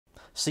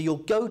So your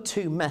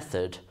go-to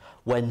method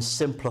when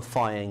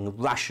simplifying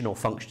rational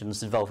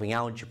functions involving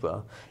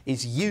algebra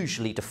is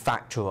usually to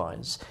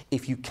factorize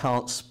if you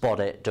can't spot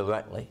it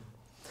directly.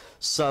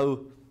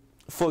 So,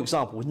 for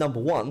example, with number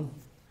 1,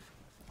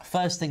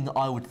 first thing that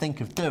I would think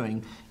of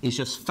doing is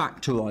just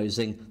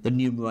factorizing the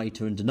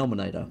numerator and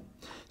denominator.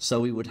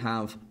 So we would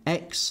have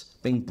x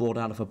being brought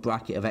out of a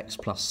bracket of x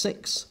plus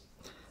 6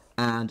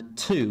 and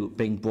 2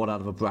 being brought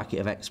out of a bracket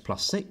of x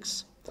plus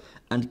 6.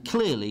 And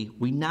clearly,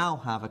 we now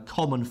have a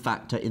common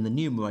factor in the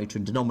numerator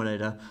and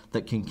denominator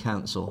that can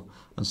cancel.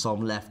 And so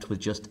I'm left with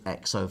just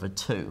x over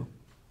 2.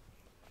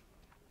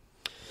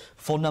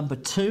 For number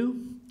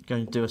 2,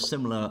 going to do a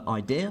similar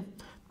idea.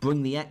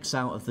 Bring the x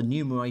out of the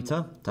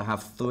numerator to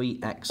have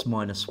 3x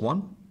minus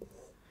 1.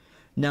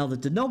 Now the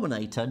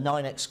denominator,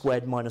 9x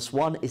squared minus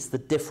 1, is the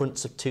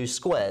difference of two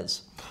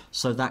squares.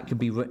 So that could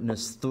be written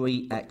as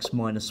 3x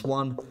minus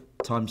 1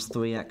 times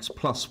 3x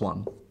plus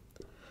 1.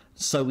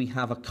 So we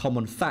have a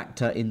common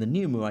factor in the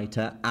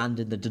numerator and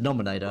in the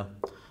denominator,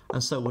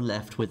 and so we're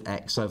left with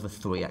x over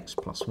 3x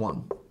plus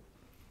 1.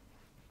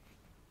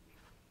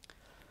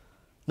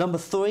 Number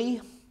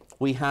 3,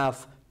 we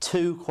have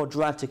two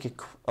quadratics,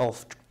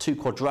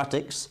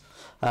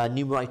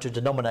 numerator and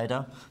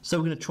denominator, so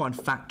we're going to try and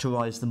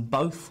factorize them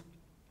both.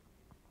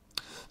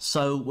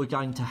 So we're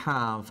going to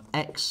have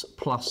x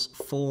plus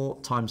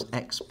 4 times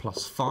x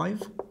plus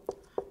 5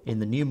 in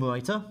the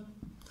numerator,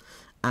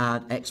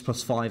 and x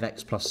plus 5,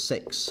 x plus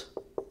 6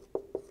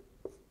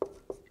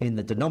 in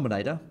the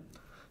denominator.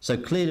 So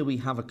clearly we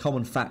have a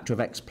common factor of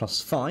x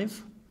plus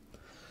 5.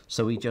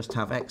 So we just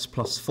have x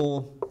plus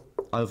 4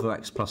 over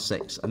x plus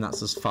 6, and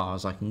that's as far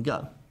as I can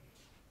go.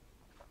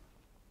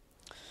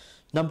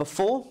 Number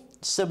 4,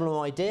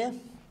 similar idea.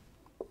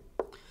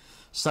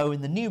 So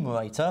in the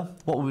numerator,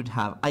 what we would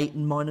have, 8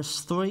 and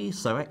minus 3,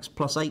 so x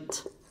plus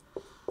 8,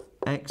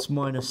 x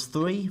minus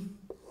 3.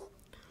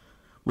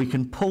 We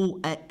can pull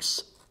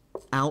x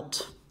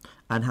out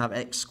and have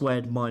x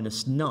squared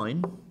minus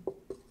 9.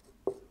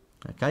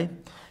 Okay,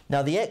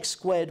 now the x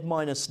squared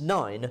minus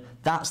 9,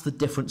 that's the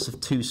difference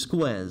of two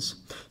squares.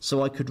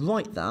 So I could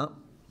write that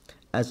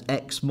as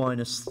x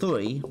minus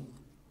 3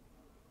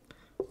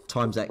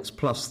 times x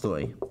plus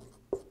 3.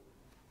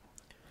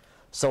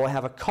 So I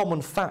have a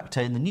common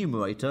factor in the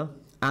numerator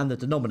and the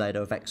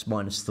denominator of x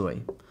minus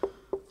 3.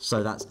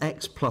 So that's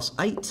x plus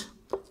 8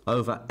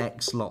 over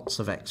x lots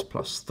of x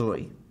plus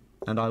 3.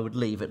 And I would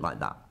leave it like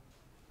that.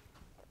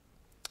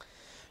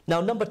 Now,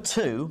 number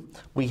 2,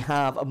 we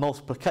have a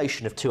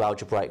multiplication of two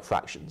algebraic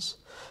fractions.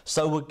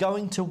 So we're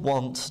going to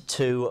want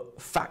to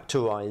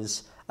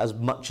factorize as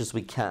much as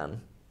we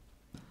can.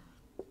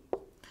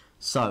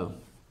 So,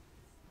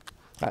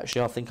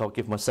 actually, I think I'll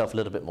give myself a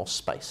little bit more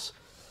space.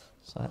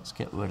 So let's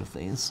get rid of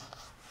these.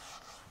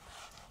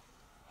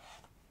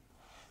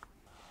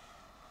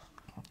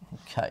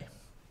 Okay.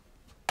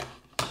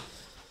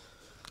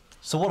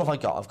 So what have I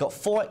got? I've got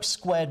 4x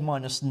squared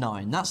minus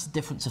 9. That's the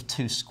difference of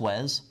two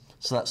squares.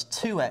 So that's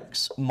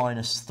 2x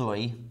minus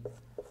 3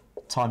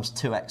 times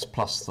 2x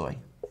plus 3.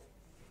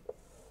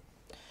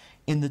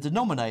 In the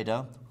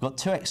denominator, we've got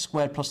 2x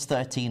squared plus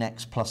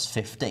 13x plus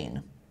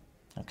 15.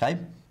 Okay?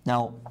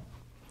 Now,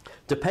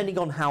 depending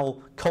on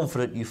how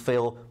confident you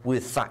feel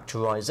with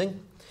factorizing,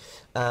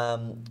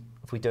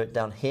 if we do it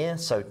down here,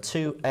 so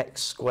 2x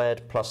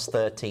squared plus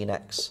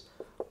 13x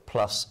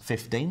plus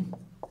 15.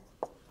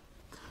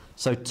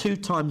 So 2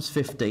 times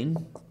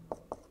 15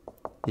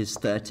 is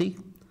 30.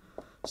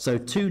 So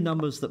two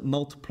numbers that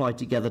multiply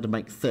together to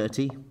make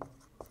 30,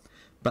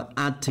 but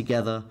add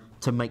together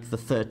to make the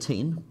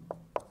 13.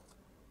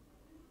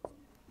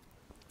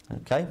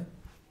 Okay.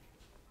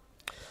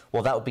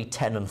 Well, that would be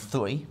 10 and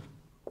 3.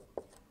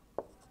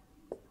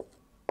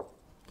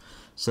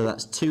 So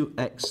that's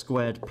 2x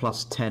squared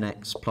plus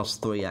 10x plus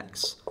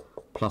 3x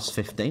plus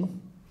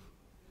 15.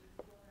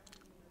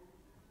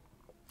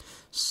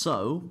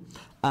 So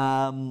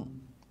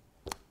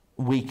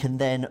we can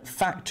then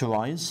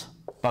factorize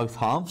both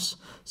halves.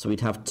 So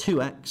we'd have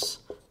 2x,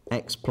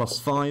 x plus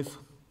 5,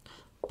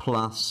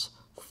 plus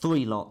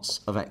 3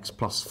 lots of x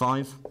plus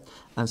 5.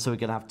 And so we're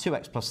going to have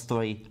 2x plus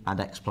 3 and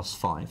x plus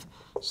 5.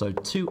 So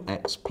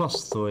 2x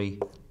plus 3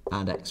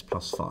 and x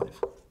plus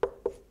 5.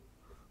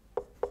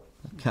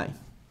 Okay,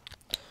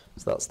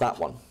 so that's that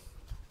one.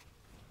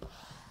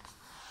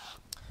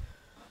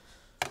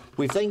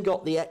 We've then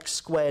got the x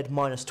squared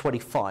minus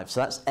 25. So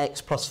that's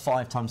x plus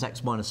 5 times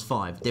x minus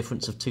 5,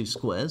 difference of two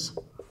squares.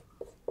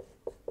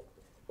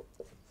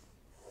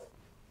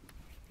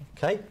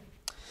 Okay,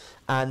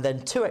 and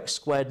then 2x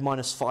squared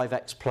minus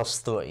 5x plus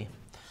 3.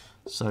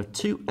 So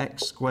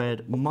 2x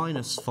squared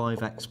minus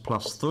 5x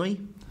plus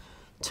 3.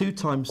 2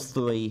 times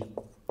 3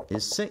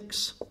 is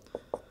 6.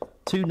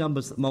 Two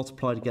numbers that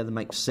multiply together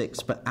make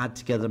 6, but add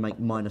together make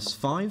minus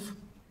 5.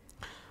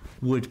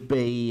 Would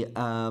be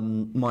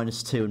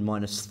minus 2 and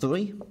minus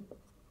 3.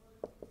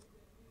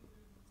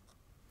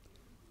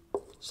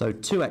 So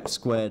 2x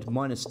squared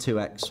minus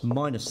 2x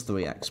minus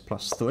 3x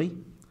plus 3.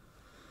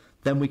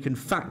 Then we can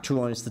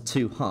factorize the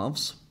two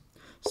halves.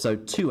 So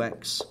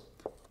 2x,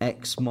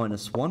 x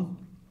minus 1,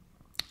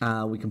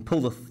 We can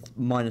pull the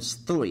minus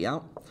 3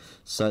 out,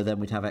 so then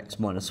we'd have x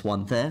minus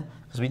 1 there,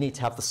 because we need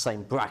to have the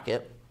same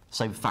bracket,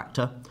 same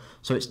factor.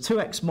 So it's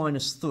 2x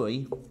minus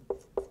 3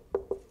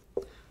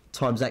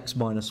 times x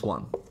minus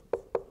 1.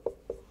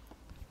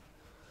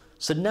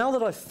 So now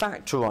that I've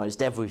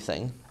factorised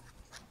everything,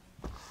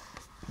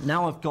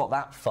 now I've got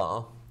that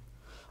far,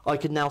 I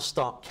can now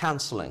start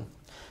cancelling.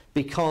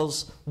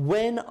 Because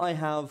when I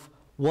have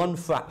one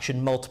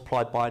fraction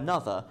multiplied by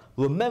another,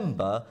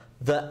 remember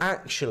that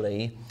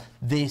actually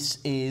this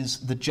is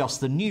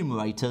just the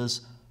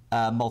numerators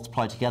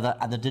multiplied together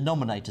and the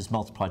denominators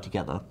multiplied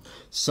together.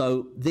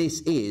 So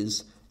this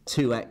is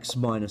 2x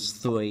minus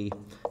 3,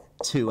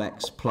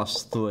 2x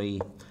plus 3,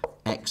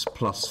 x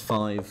plus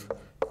 5,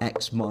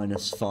 x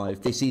minus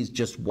 5. This is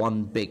just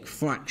one big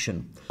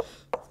fraction.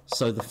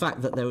 So the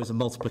fact that there is a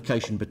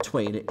multiplication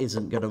between it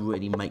isn't going to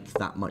really make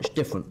that much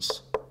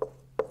difference.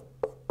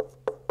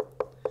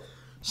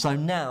 So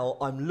now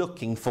I'm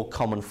looking for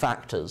common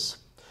factors.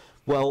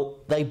 Well,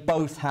 they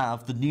both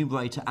have, the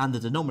numerator and the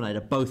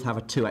denominator both have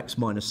a 2x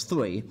minus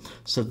 3,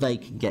 so they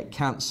can get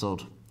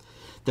cancelled.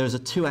 There's a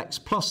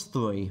 2x plus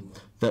 3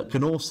 that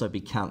can also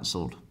be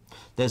cancelled.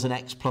 There's an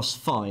x plus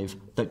 5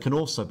 that can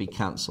also be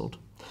cancelled.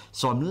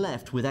 So I'm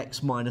left with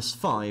x minus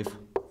 5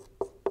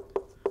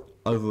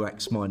 over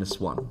x minus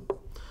 1.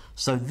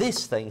 So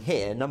this thing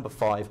here, number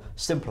 5,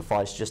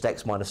 simplifies to just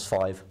x minus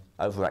 5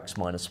 over x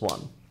minus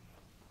 1.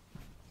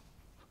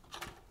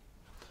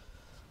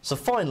 So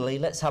finally,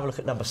 let's have a look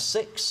at number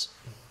 6.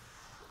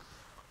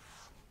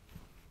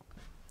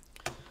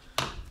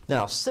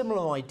 Now,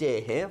 similar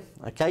idea here,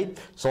 okay?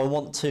 So I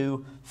want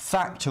to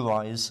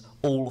factorise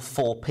all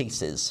 4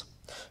 pieces.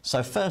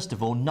 So first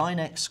of all,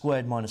 9x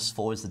squared minus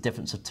 4 is the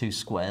difference of 2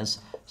 squares.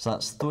 So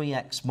that's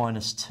 3x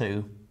minus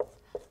 2,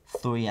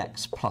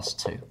 3x plus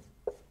 2.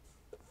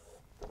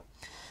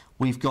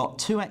 We've got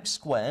 2x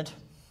squared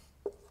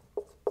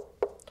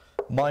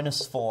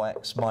minus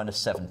 4x minus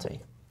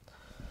 70.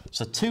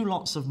 So 2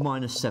 lots of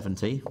minus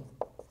 70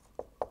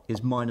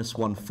 is minus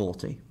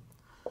 140.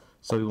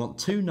 So we want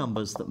 2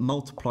 numbers that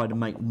multiply to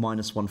make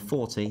minus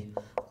 140,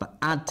 but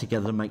add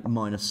together to make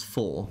minus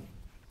 4.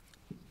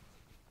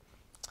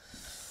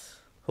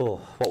 Oh,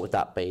 what would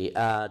that be?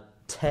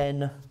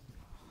 10,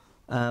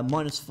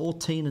 minus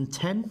 14 and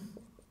 10.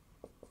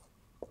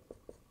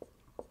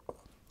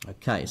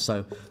 Okay,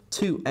 so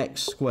 2x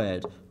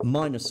squared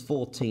minus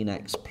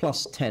 14x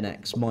plus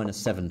 10x minus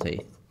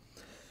 70.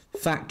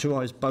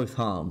 Factorise both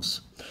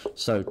halves.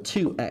 So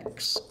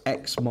 2x,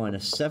 x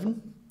minus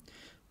 7,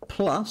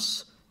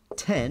 plus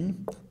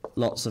 10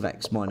 lots of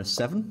x minus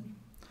 7.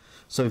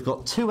 So we've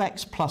got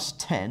 2x plus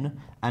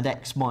 10 and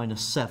x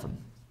minus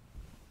 7.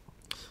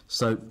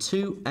 So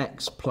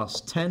 2x plus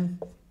 10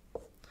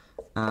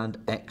 and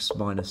x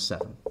minus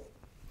 7.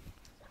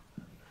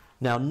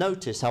 Now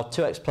notice how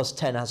 2x plus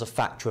 10 has a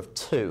factor of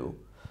 2.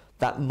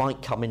 That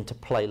might come into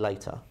play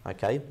later,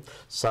 okay?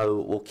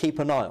 So we'll keep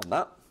an eye on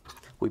that.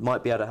 We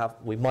might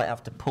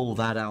have to pull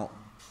that out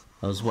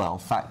as well,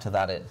 factor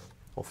that in,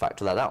 or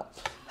factor that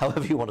out,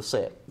 however you want to see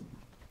it.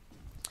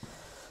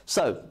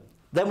 So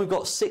then we've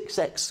got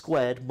 6x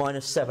squared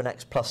minus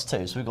 7x plus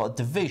 2. So we've got a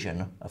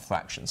division of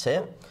fractions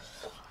here.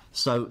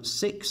 So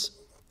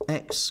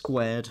 6x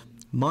squared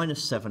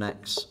minus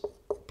 7x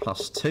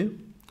plus 2.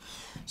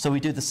 So we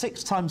do the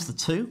 6 times the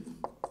 2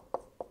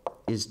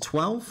 is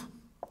 12.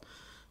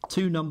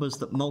 2 numbers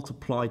that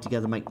multiply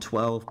together make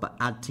 12, but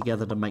add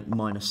together to make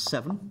minus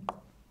 7.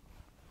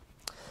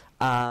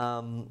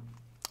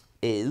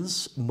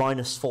 Is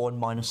minus 4 and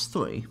minus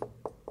 3.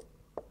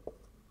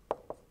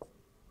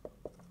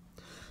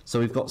 So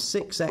we've got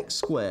 6x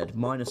squared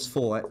minus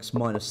 4x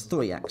minus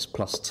 3x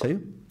plus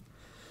 2.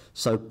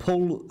 So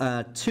pull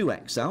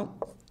 2x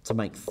out to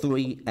make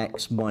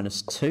 3x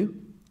minus 2.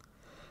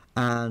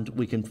 And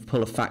we can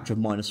pull a factor of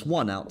minus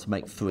 1 out to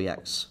make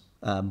 3x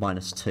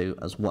minus 2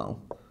 as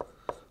well.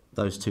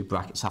 Those two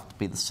brackets have to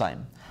be the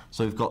same.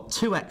 So we've got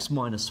 2x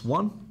minus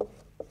 1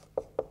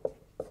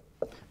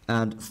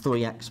 and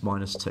 3x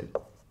minus 2.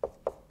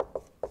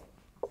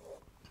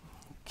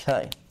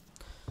 Okay.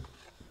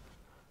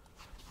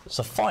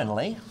 So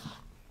finally,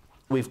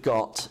 we've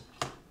got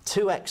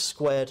 2x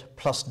squared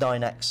plus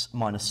 9x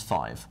minus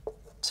 5.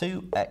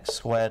 2x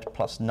squared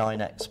plus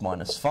 9x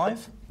minus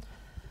 5.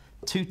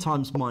 2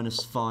 times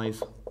minus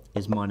 5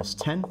 is minus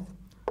 10.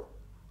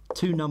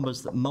 2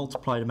 numbers that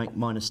multiply to make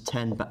minus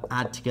 10 but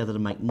add together to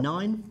make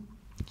 9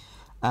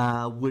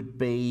 would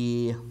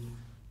be...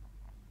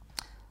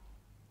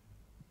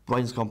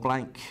 Brain's gone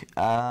blank.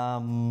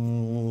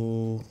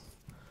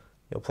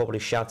 You're probably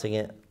shouting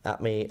it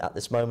at me at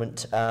this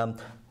moment. 10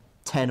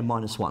 and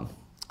minus 1.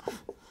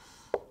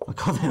 I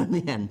got there in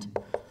the end.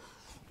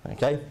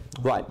 Okay,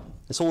 right.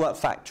 It's all that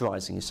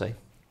factorising, you see.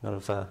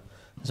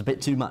 It's a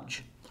bit too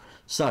much.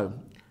 So,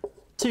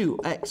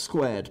 2x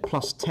squared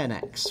plus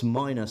 10x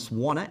minus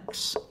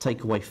 1x,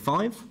 take away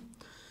 5.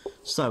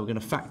 So we're going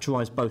to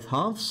factorise both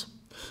halves.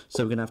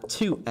 So we're going to have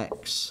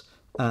 2x,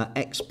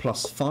 x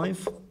plus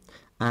 5,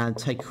 and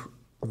take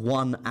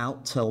 1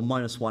 out, or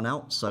minus 1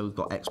 out, so we've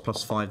got x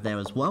plus 5 there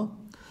as well.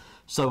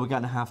 So we're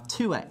going to have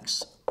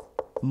 2x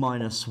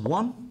minus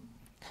 1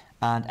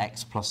 and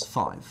x plus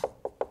 5.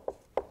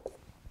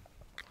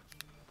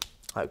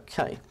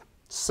 Okay,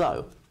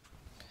 so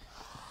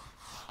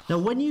now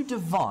when you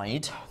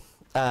divide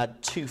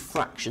two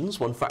fractions,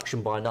 one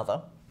fraction by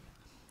another,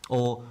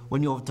 or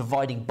when you're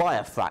dividing by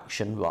a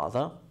fraction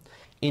rather,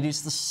 it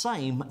is the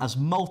same as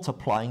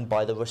multiplying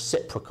by the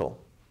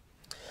reciprocal.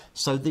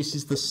 So this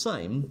is the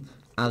same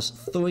as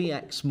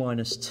 3x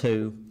minus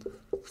 2,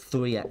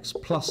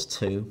 3x plus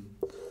 2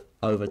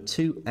 over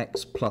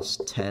 2x plus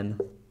 10,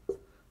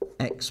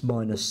 x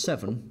minus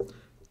 7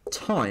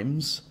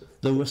 times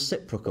the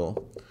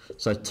reciprocal.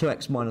 So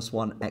 2x minus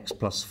 1, x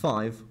plus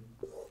 5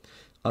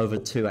 over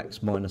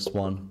 2x minus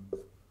 1,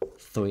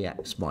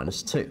 3x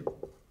minus 2.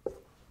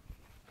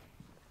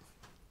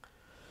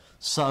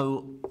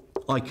 So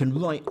I can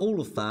write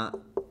all of that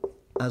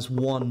as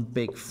one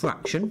big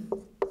fraction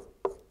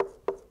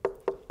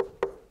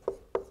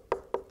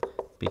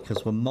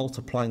because we're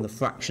multiplying the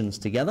fractions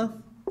together.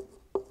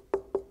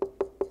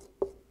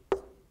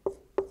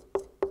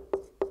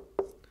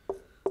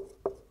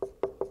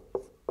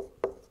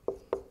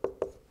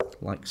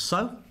 Like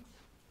so.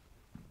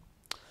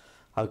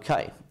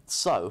 Okay,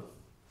 so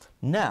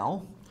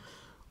now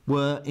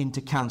we're into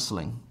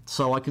cancelling.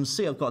 So I can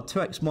see I've got a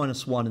 2x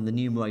minus 1 in the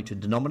numerator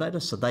and denominator,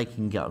 so they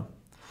can go.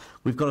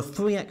 We've got a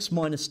 3x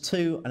minus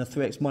 2 and a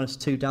 3x minus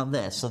 2 down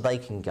there, so they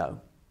can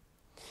go.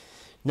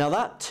 Now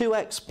that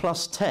 2x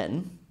plus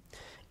 10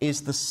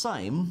 is the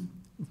same.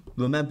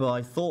 Remember,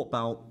 I thought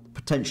about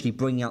potentially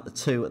bringing out the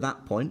 2 at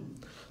that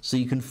point. So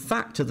you can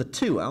factor the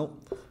 2 out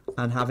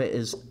and have it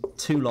as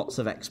 2 lots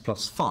of x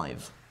plus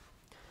 5.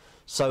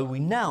 So we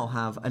now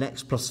have an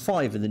x plus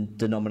 5 in the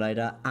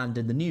denominator and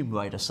in the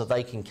numerator, so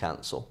they can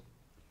cancel.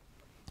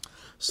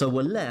 So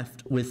we're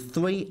left with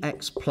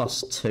 3x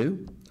plus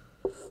 2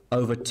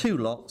 over 2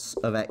 lots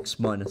of x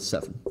minus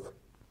 7.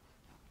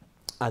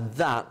 And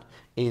that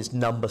is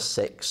number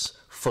 6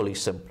 fully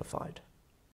simplified.